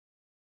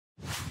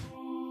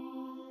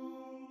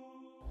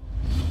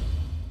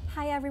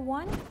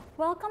everyone,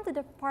 welcome to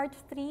the part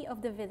 3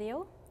 of the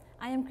video.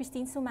 I am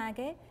Christine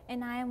Sumage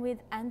and I am with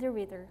Andy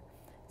Ritter.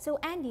 So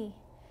Andy,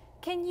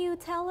 can you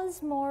tell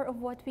us more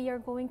of what we are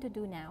going to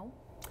do now?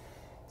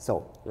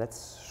 So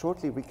let's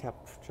shortly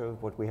recapture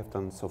what we have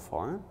done so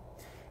far.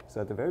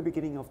 So at the very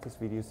beginning of this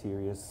video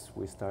series,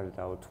 we started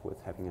out with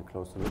having a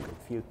closer look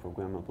at field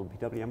programmable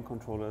PWM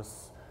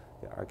controllers,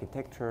 their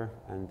architecture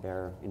and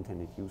their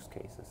intended use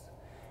cases.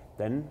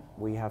 Then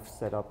we have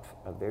set up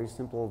a very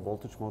simple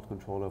voltage mode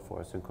controller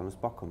for a synchronous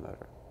buck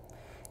converter.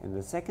 In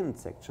the second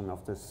section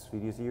of this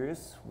video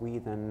series, we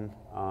then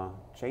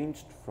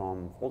changed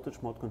from voltage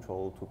mode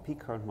control to peak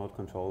current mode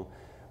control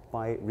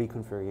by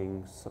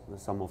reconfiguring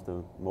some of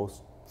the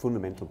most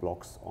fundamental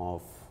blocks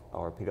of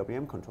our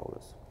PWM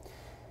controllers.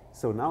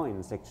 So now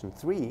in section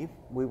 3,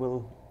 we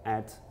will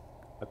add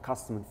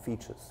custom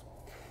features.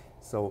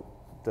 So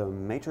the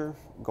major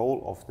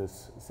goal of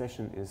this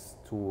session is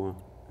to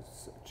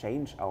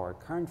change our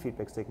current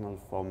feedback signal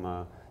from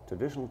a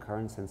traditional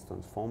current sense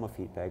transformer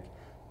feedback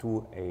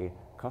to a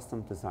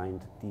custom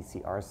designed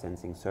DCR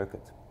sensing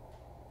circuit.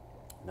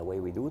 The way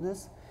we do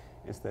this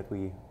is that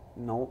we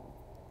now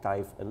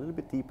dive a little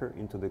bit deeper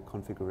into the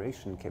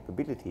configuration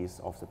capabilities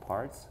of the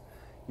parts,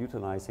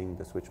 utilizing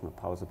the switch-mode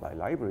power supply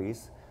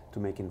libraries to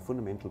make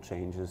fundamental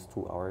changes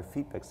to our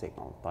feedback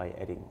signal by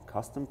adding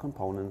custom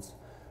components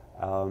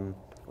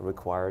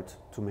required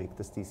to make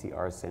this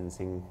DCR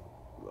sensing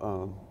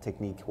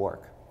technique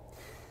work.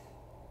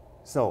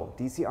 So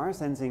DCR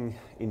sensing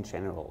in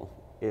general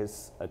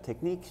is a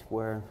technique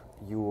where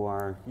you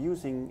are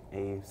using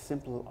a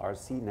simple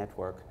RC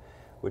network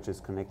which is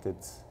connected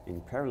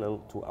in parallel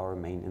to our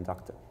main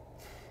inductor.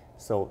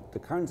 So the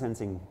current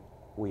sensing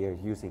we are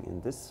using in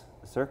this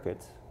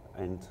circuit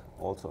and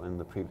also in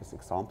the previous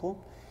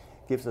example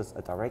gives us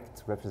a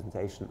direct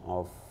representation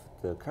of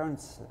the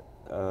currents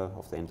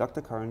of the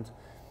inductor current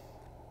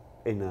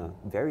in a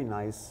very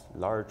nice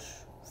large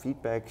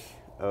feedback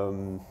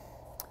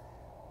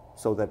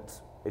so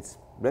that it's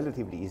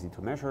relatively easy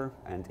to measure,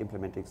 and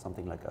implementing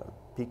something like a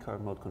peak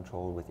current mode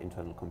control with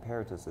internal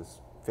comparators is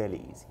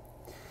fairly easy.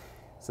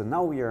 So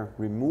now we are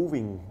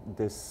removing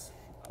this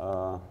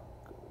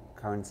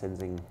current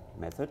sensing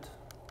method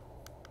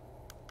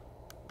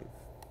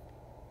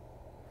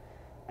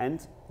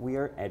and we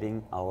are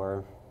adding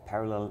our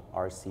parallel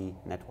RC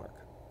network.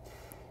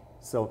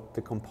 So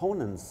the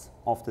components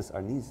of this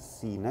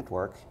RC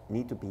network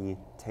need to be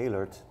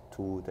tailored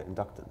to the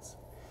inductance.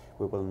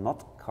 We will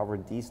not cover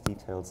these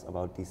details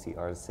about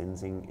DCR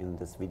sensing in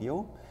this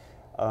video,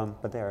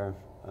 but there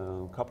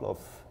are a couple of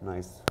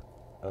nice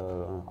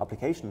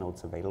application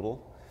notes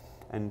available,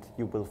 and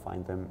you will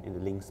find them in the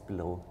links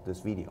below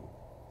this video.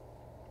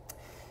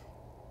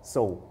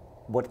 So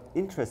what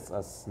interests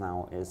us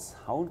now is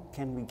how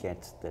can we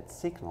get that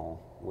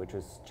signal which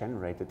is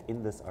generated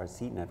in this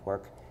RC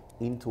network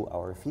into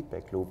our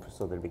feedback loop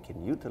so that we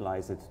can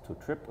utilize it to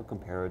trip a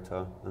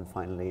comparator and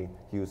finally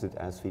use it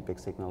as feedback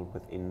signal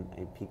within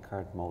a peak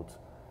current mode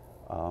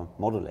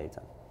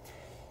modulator.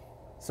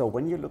 So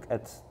when you look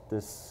at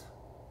this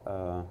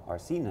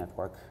RC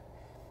network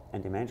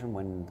and imagine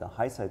when the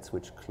high side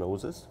switch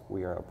closes,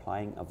 we are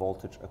applying a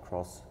voltage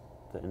across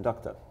the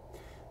inductor.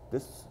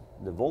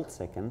 The volt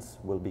seconds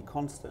will be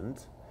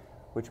constant,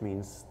 which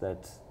means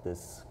that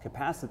this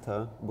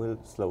capacitor will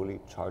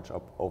slowly charge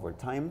up over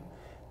time.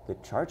 The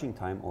charging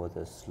time or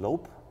the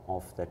slope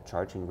of that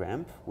charging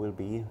ramp will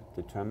be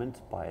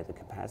determined by the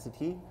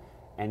capacity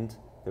and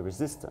the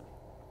resistor.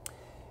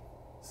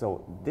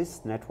 So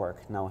this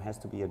network now has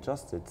to be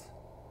adjusted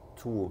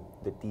to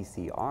the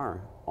DCR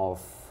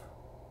of,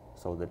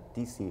 so the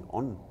DC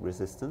on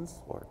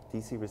resistance or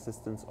DC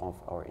resistance of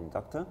our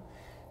inductor,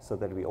 so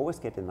that we always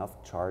get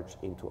enough charge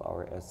into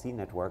our RC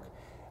network,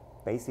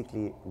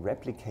 basically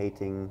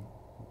replicating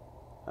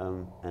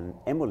an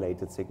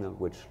emulated signal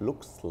which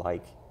looks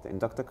like the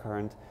inductor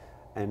current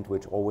and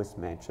which always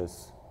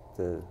matches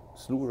the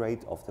slew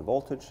rate of the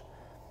voltage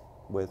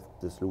with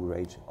the slew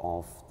rate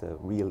of the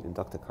real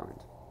inductor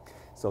current.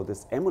 So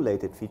this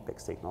emulated feedback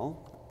signal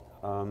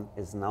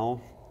is now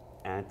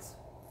at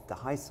the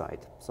high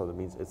side, so that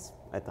means it's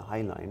at the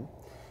high line.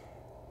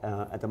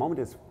 At the moment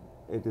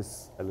it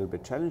is a little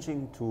bit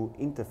challenging to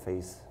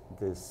interface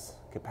this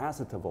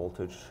capacitor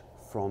voltage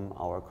from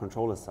our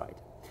controller side.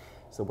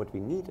 So what we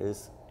need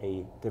is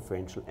a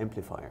differential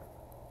amplifier.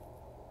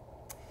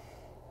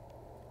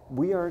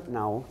 We are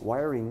now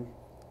wiring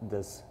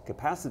this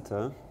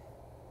capacitor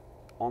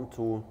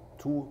onto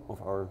two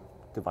of our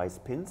device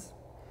pins,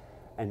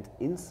 and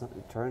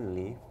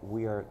internally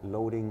we are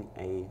loading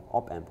a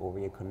op-amp, or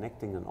we are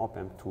connecting an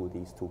op-amp to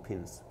these two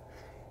pins.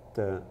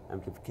 The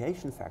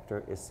amplification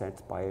factor is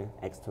set by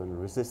external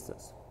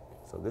resistors.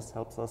 So this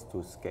helps us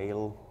to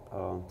scale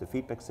the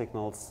feedback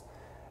signals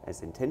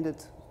as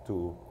intended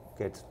to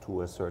get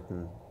to a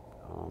certain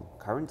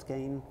current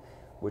gain,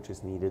 which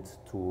is needed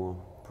to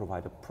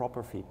provide a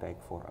proper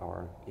feedback for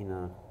our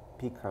inner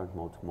peak current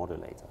mode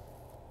modulator.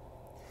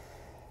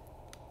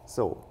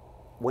 So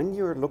when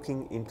you're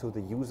looking into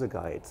the user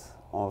guide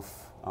of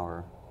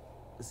our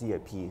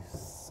ZIP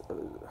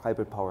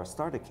hybrid power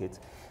starter kit,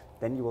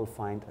 then you will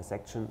find a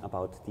section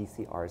about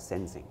DCR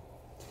sensing.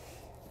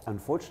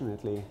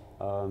 Unfortunately,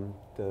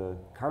 the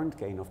current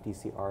gain of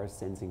DCR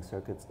sensing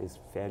circuits is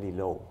fairly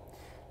low,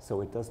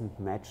 so it doesn't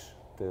match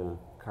the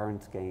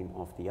current gain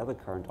of the other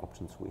current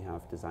options we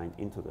have designed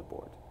into the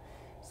board.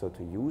 So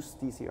to use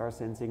DCR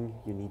sensing,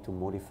 you need to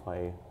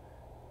modify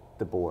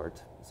the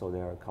board. So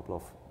there are a couple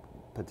of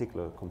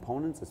particular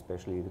components,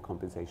 especially the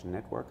compensation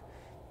network,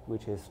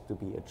 which is to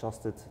be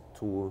adjusted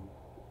to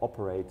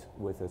operate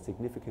with a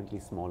significantly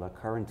smaller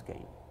current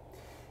gain.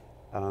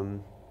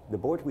 The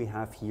board we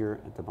have here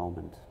at the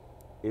moment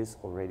is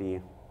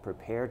already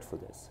prepared for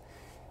this.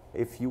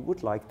 If you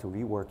would like to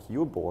rework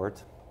your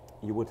board,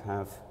 you would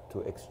have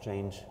to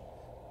exchange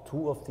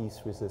two of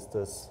these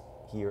resistors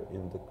here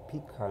in the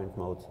peak current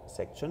mode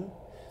section,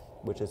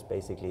 which is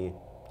basically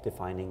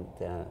defining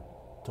the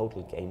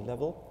total gain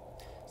level,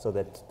 so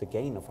that the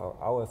gain of our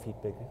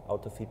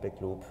outer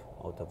feedback loop,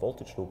 outer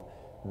voltage loop,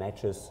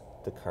 matches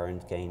the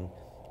current gain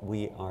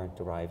we are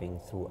deriving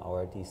through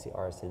our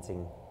DCR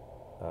sensing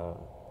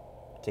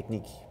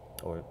technique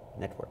or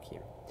network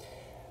here.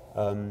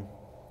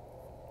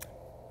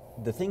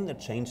 The thing that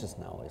changes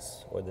now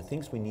is, or the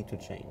things we need to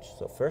change.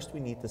 So first we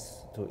need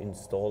to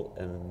install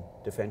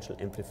a differential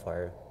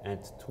amplifier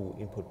at 2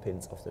 input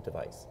pins of the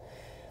device.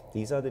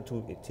 These are the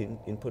 2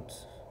 input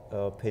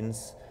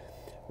pins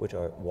which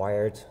are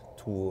wired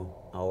to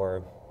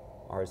our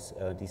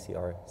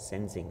DCR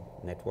sensing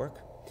network,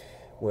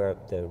 where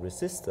the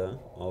resistor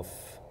of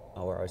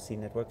our RC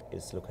network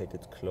is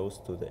located close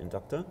to the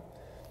inductor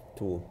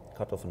to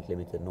cut off and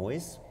limit the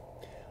noise.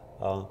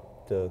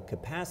 The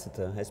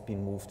capacitor has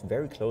been moved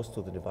very close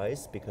to the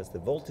device because the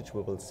voltage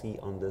we will see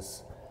on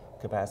this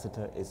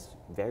capacitor is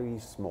very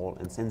small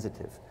and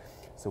sensitive.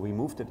 So we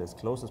moved it as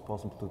close as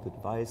possible to the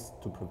device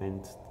to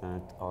prevent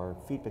that our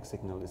feedback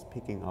signal is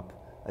picking up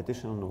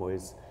additional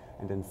noise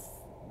and then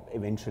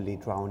eventually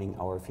drowning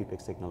our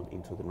feedback signal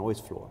into the noise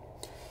floor.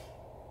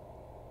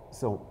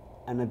 So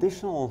an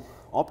additional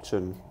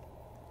option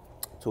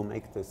to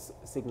make this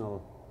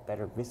signal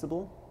better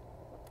visible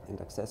and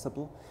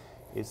accessible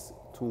is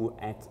to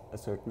add a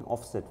certain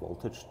offset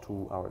voltage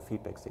to our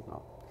feedback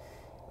signal.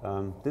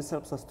 This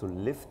helps us to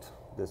lift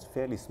this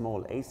fairly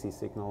small AC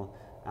signal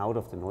out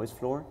of the noise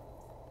floor,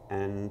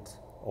 and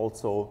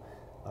also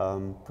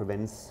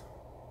prevents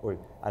or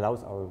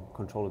allows our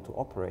controller to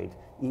operate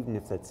even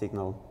if that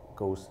signal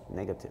goes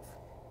negative.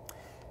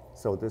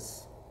 So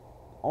this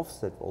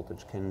offset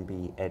voltage can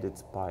be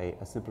added by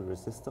a simple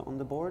resistor on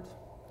the board,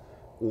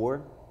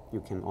 or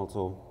you can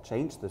also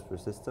change this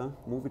resistor,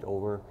 move it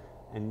over,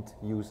 and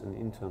use an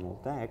internal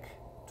DAC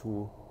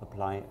to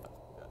apply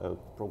a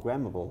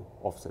programmable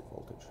offset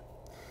voltage.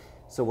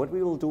 So what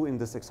we will do in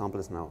this example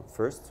is now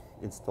first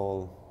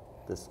install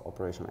this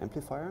operational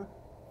amplifier,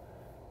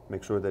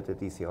 make sure that the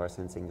DCR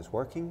sensing is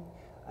working,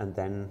 and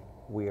then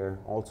we are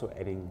also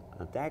adding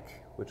a DAC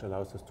which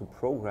allows us to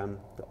program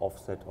the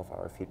offset of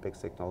our feedback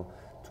signal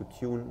to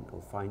tune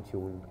or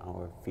fine-tune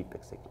our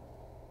feedback signal.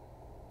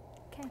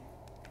 Okay.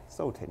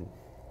 So Tin,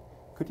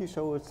 could you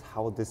show us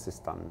how this is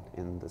done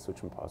in the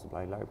switch and power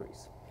supply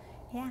libraries?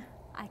 Yeah,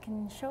 I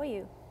can show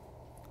you.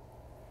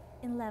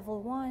 In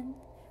level 1,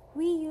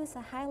 we use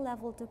a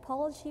high-level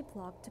topology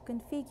block to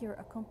configure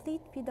a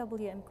complete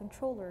PWM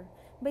controller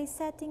by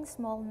setting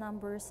small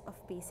numbers of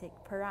basic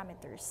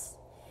parameters.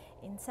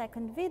 In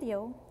second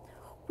video,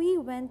 we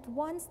went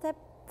one step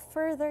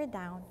further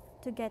down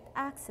to get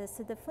access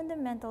to the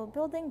fundamental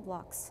building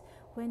blocks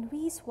when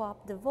we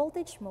swapped the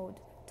voltage mode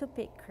to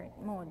peak current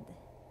mode.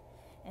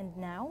 And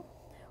now,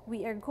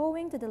 we are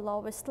going to the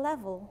lowest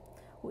level,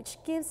 which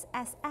gives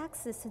us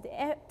access to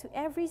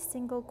every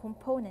single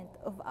component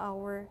of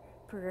our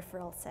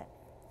peripheral set.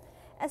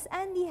 As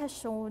Andy has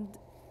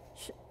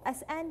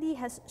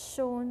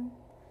shown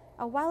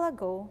a while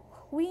ago,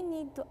 we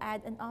need to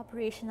add an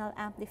operational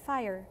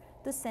amplifier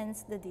to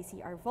sense the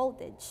DCR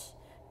voltage.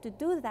 To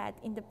do that,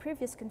 in the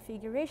previous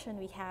configuration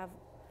we have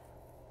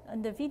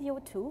on the video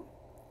 2,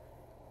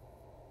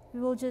 we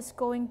will just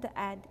going to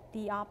add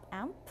the op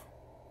amp.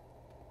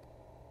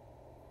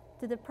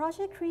 To the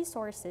project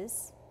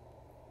resources,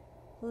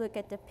 look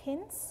at the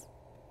pins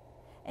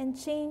and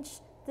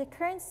change the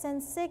current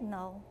sense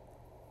signal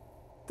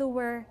to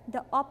where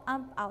the op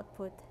amp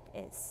output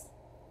is.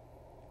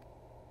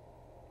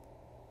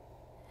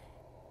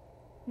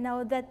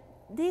 Now that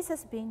this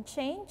has been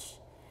changed,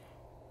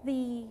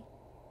 the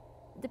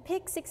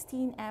PIC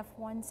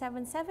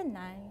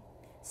 16F1779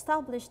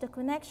 established the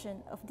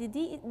connection of the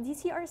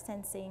DCR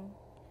sensing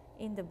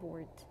in the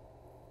board.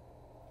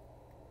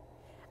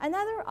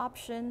 Another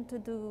option to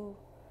do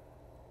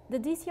the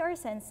DCR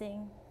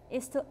sensing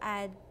is to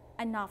add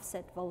an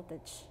offset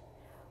voltage.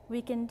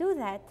 We can do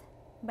that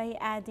by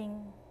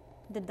adding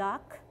the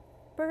DAC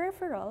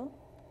peripheral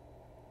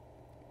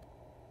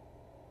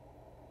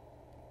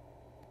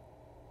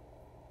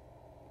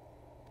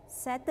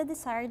set the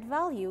desired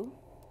value,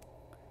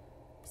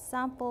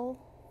 sample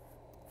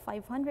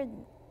 500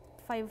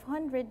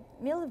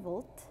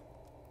 millivolt,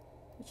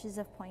 which is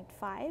a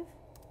 0.5.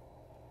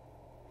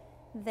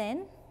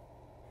 Then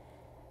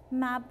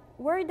map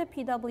where the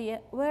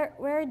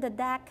where the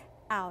DAC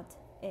out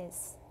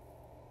is.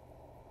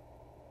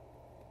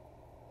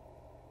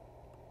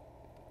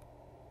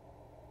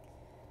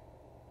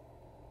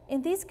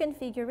 In this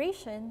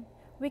configuration,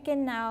 we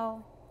can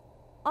now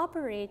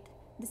operate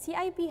the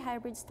CIP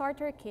hybrid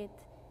starter kit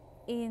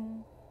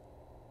in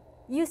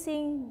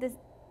using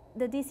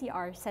the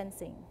DCR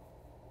sensing.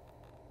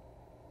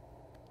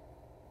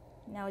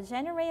 Now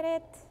generate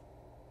it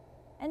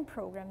and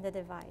program the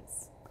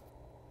device.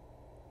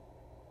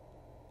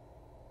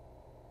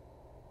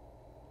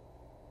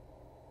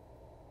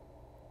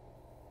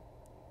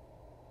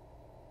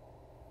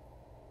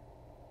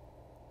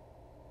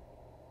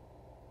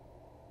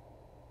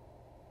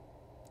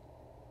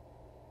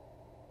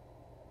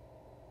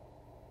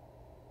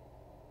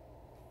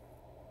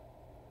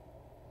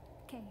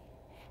 Okay.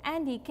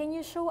 Andy, can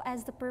you show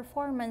us the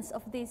performance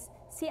of this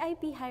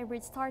CIP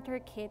hybrid starter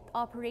kit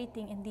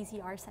operating in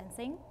DCR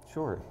sensing?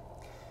 Sure.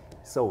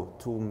 So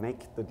to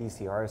make the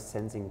DCR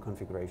sensing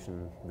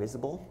configuration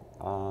visible,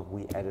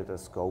 we added a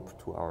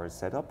scope to our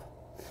setup.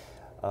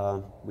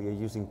 We are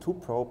using two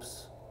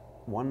probes,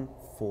 one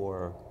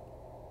for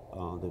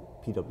the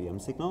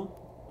PWM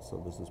signal,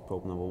 so this is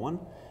probe number 1,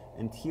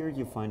 and here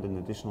you find an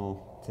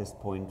additional test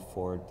point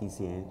for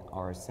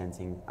DCR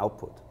sensing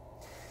output.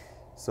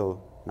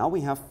 So now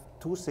we have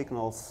two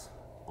signals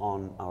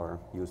on our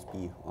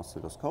USB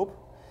oscilloscope,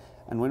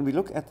 and when we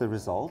look at the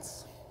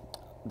results,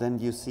 then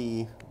you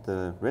see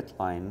the red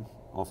line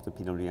of the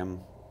PWM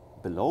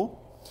below.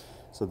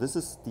 So this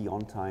is the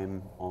on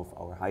time of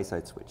our high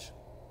side switch.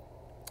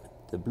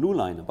 The blue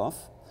line above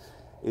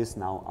is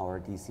now our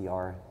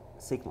DCR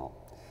signal.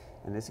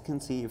 And as you can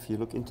see, if you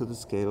look into the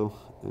scale,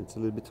 it's a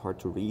little bit hard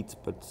to read,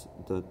 but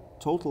the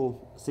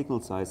total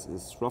signal size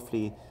is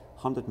roughly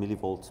 100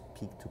 millivolts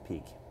peak to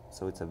peak.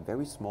 So it's a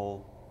very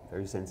small,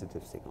 very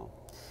sensitive signal.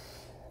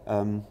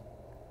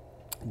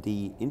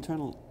 The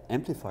internal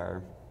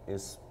amplifier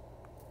is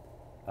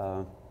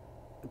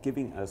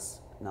giving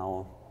us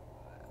now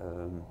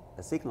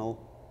a signal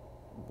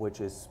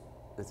which is,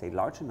 let's say,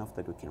 large enough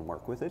that we can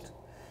work with it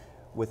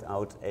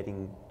without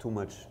adding too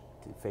much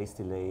phase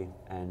delay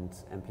and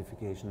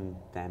amplification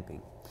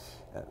damping,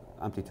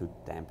 amplitude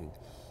damping.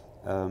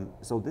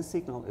 So this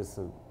signal is,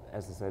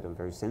 as I said, a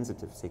very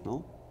sensitive signal,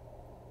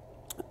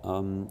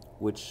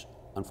 which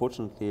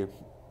unfortunately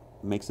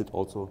makes it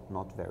also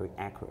not very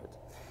accurate.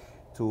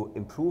 To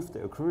improve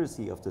the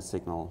accuracy of the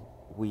signal,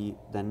 we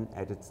then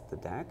added the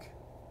DAC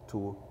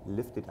to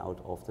lift it out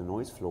of the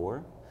noise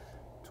floor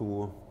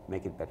to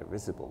make it better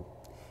visible.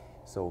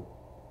 So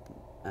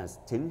as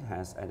Tin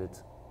has added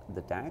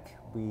the DAC,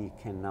 we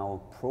can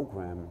now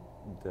program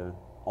the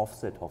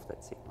offset of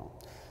that signal.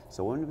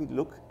 So when we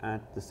look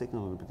at the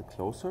signal a little bit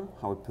closer,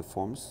 how it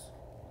performs,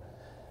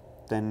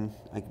 then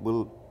I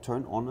will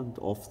turn on and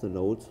off the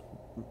load,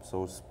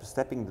 so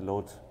stepping the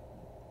load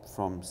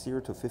from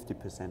 0 to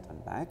 50%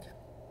 and back.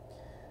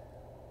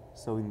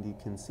 So you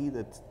can see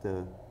that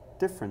the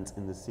difference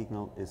in the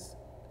signal is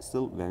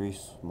still very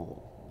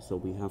small. So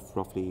we have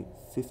roughly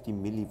 50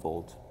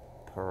 millivolt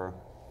per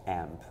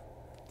amp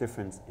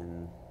difference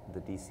in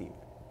the DC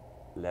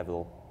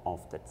level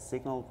of that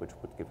signal, which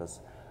would give us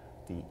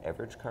the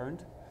average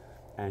current,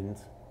 and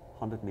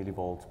 100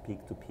 millivolt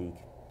peak to peak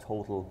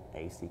total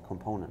AC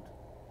component.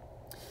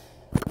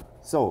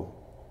 So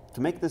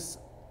to make this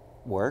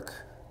work,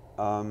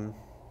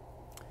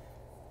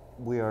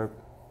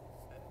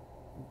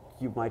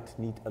 you might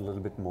need a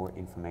little bit more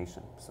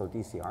information. So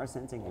DCR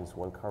sensing is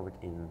well covered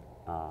in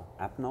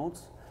app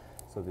notes,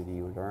 so that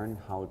you learn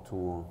how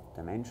to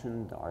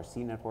dimension the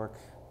RC network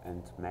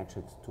and match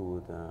it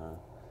to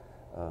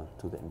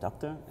the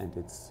inductor and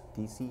its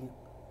DC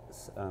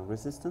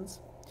resistance.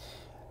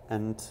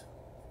 And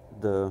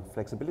the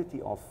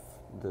flexibility of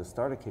the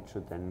starter kit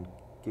should then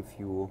give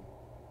you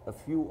a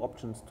few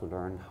options to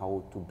learn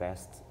how to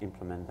best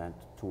implement that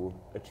to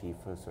achieve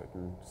a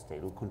certain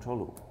stable control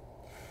loop.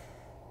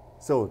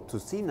 So to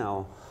see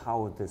now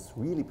how this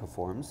really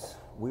performs,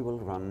 we will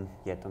run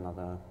yet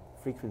another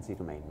frequency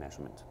domain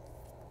measurement.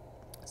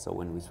 So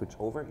when we switch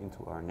over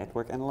into our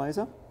network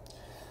analyzer,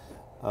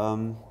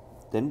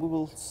 then we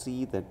will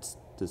see that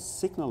the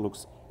signal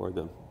looks, or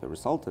the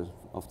result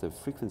of the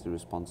frequency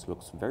response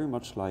looks very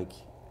much like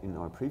in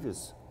our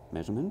previous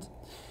measurement.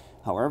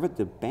 However,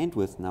 the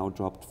bandwidth now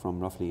dropped from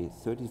roughly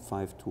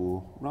 35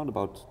 to around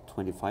about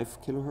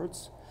 25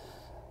 kilohertz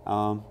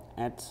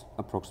at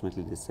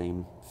approximately the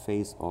same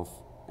phase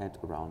at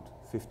around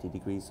 50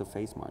 degrees of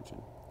phase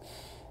margin.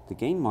 The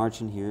gain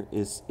margin here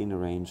is in a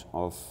range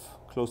of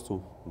close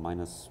to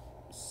minus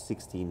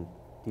 16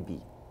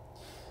 dB.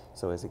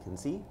 So as you can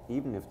see,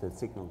 even if the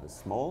signal is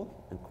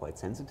small and quite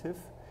sensitive,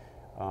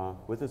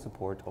 with the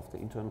support of the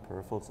internal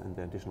peripherals and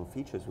the additional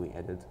features we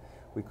added,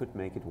 we could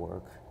make it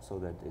work so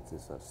that it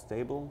is a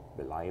stable,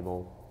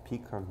 reliable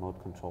peak current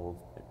mode control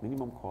at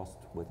minimum cost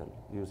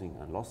using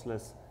a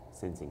lossless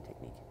sensing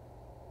technique.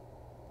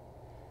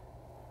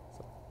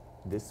 So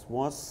this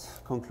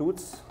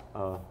concludes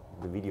the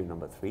video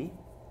number 3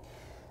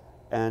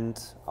 and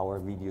our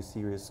video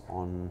series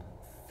on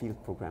field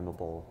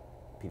programmable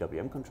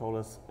PWM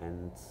controllers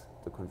and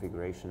the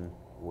configuration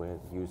with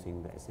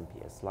using the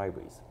SMPS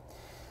libraries.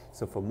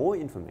 So for more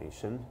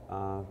information,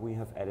 we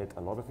have added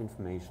a lot of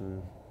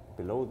information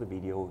below the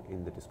video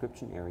in the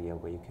description area,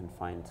 where you can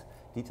find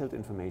detailed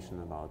information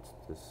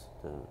about the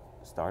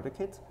starter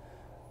kit,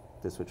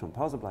 the switch on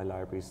power supply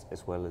libraries,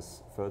 as well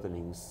as further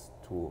links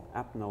to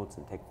app notes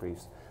and tech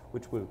briefs,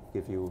 which will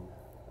give you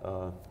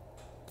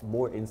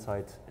more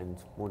insight and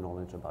more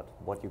knowledge about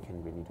what you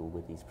can really do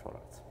with these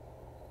products.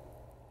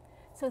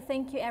 So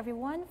thank you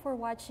everyone for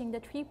watching the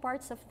 3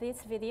 parts of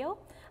this video.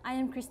 I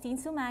am Christine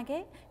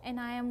Sumage and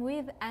I am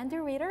with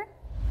Andrew Ritter.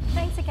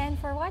 Thanks again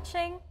for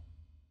watching.